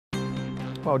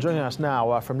Well, joining us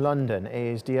now from London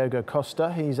is Diogo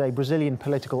Costa. He's a Brazilian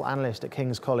political analyst at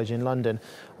King's College in London.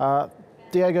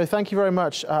 Diogo, thank you very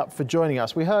much for joining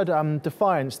us. We heard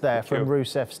defiance there from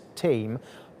Rousseff's team,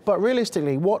 but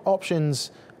realistically, what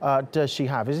options does she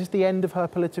have? Is this the end of her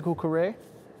political career?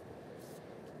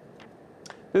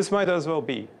 This might as well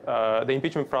be. The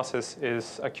impeachment process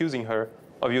is accusing her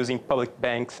of using public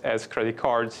banks as credit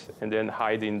cards and then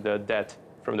hiding the debt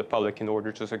from the public in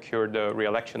order to secure the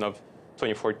re-election of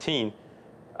 2014.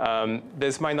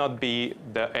 This might not be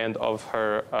the end of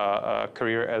her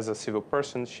career as a civil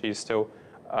person. She still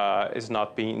is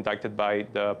not being indicted by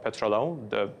the Petrolão,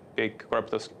 the big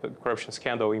corruption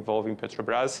scandal involving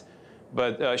Petrobras,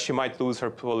 but she might lose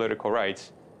her political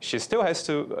rights. She still has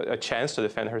a chance to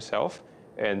defend herself,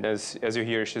 and as you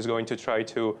hear, she's going to try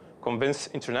to convince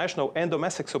international and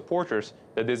domestic supporters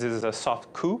that this is a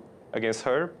soft coup against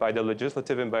her by the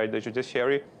legislative and by the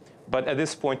judiciary. But at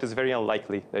this point, it's very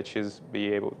unlikely that she'll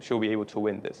be able to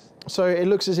win this. So it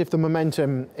looks as if the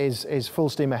momentum is full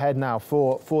steam ahead now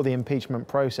for the impeachment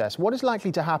process. What is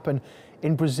likely to happen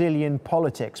in Brazilian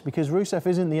politics? Because Rousseff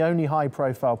isn't the only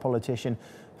high-profile politician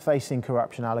facing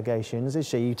corruption allegations, is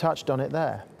she? You touched on it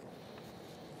there.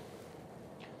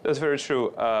 That's very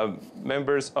true.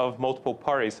 Members of multiple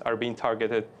parties are being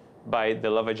targeted by the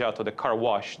Lava Jato, the car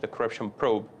wash, the corruption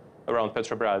probe around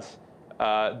Petrobras.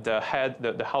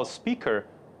 The House Speaker,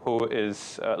 who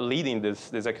is leading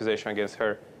this accusation against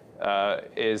her,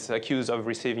 is accused of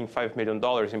receiving $5 million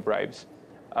in bribes.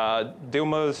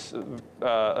 Dilma's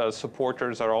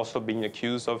supporters are also being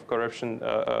accused of corruption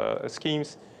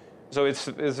schemes. So it's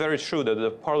very true that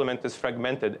the parliament is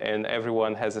fragmented and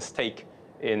everyone has a stake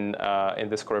in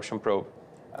this corruption probe.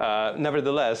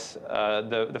 Nevertheless,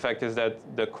 the fact is that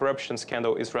the corruption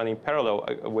scandal is running parallel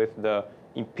with the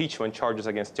impeachment charges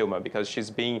against Dilma, because she's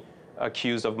being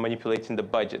accused of manipulating the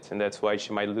budget, and that's why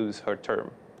she might lose her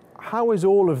term. How is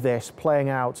all of this playing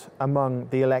out among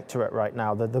the electorate right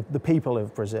now, the people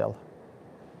of Brazil?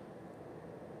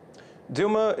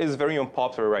 Dilma is very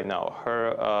unpopular right now.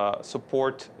 Her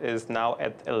support is now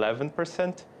at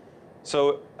 11%.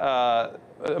 So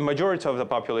a majority of the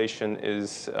population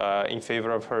is in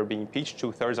favor of her being impeached.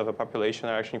 2/3 of the population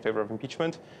are actually in favor of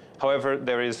impeachment. However,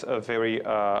 there is a very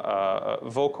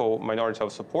vocal minority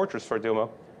of supporters for Dilma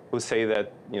who say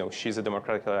that she's a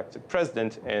democratically elected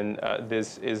president, and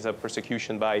this is a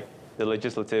persecution by the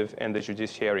legislative and the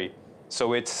judiciary. So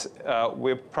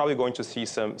we're probably going to see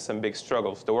some big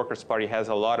struggles. The Workers' Party has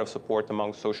a lot of support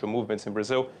among social movements in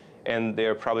Brazil, and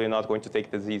they're probably not going to take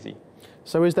this easy.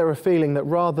 So is there a feeling that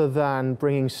rather than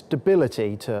bringing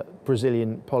stability to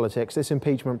Brazilian politics, this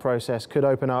impeachment process could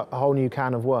open up a whole new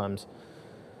can of worms?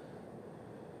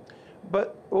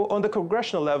 But on the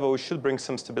congressional level, it should bring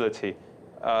some stability.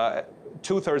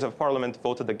 2/3 of parliament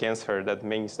voted against her. That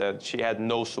means that she had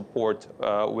no support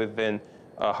within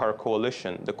her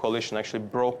coalition. The coalition actually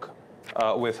broke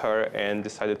with her and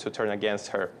decided to turn against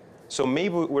her. So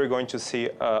maybe we're going to see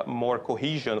more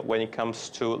cohesion when it comes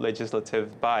to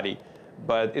legislative body.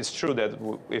 But it's true that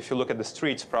if you look at the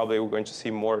streets, probably we're going to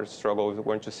see more struggle. We're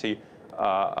going to see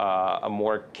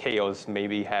more chaos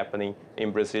maybe happening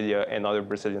in Brasilia and other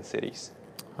Brazilian cities.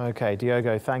 Okay,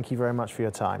 Diogo, thank you very much for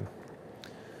your time.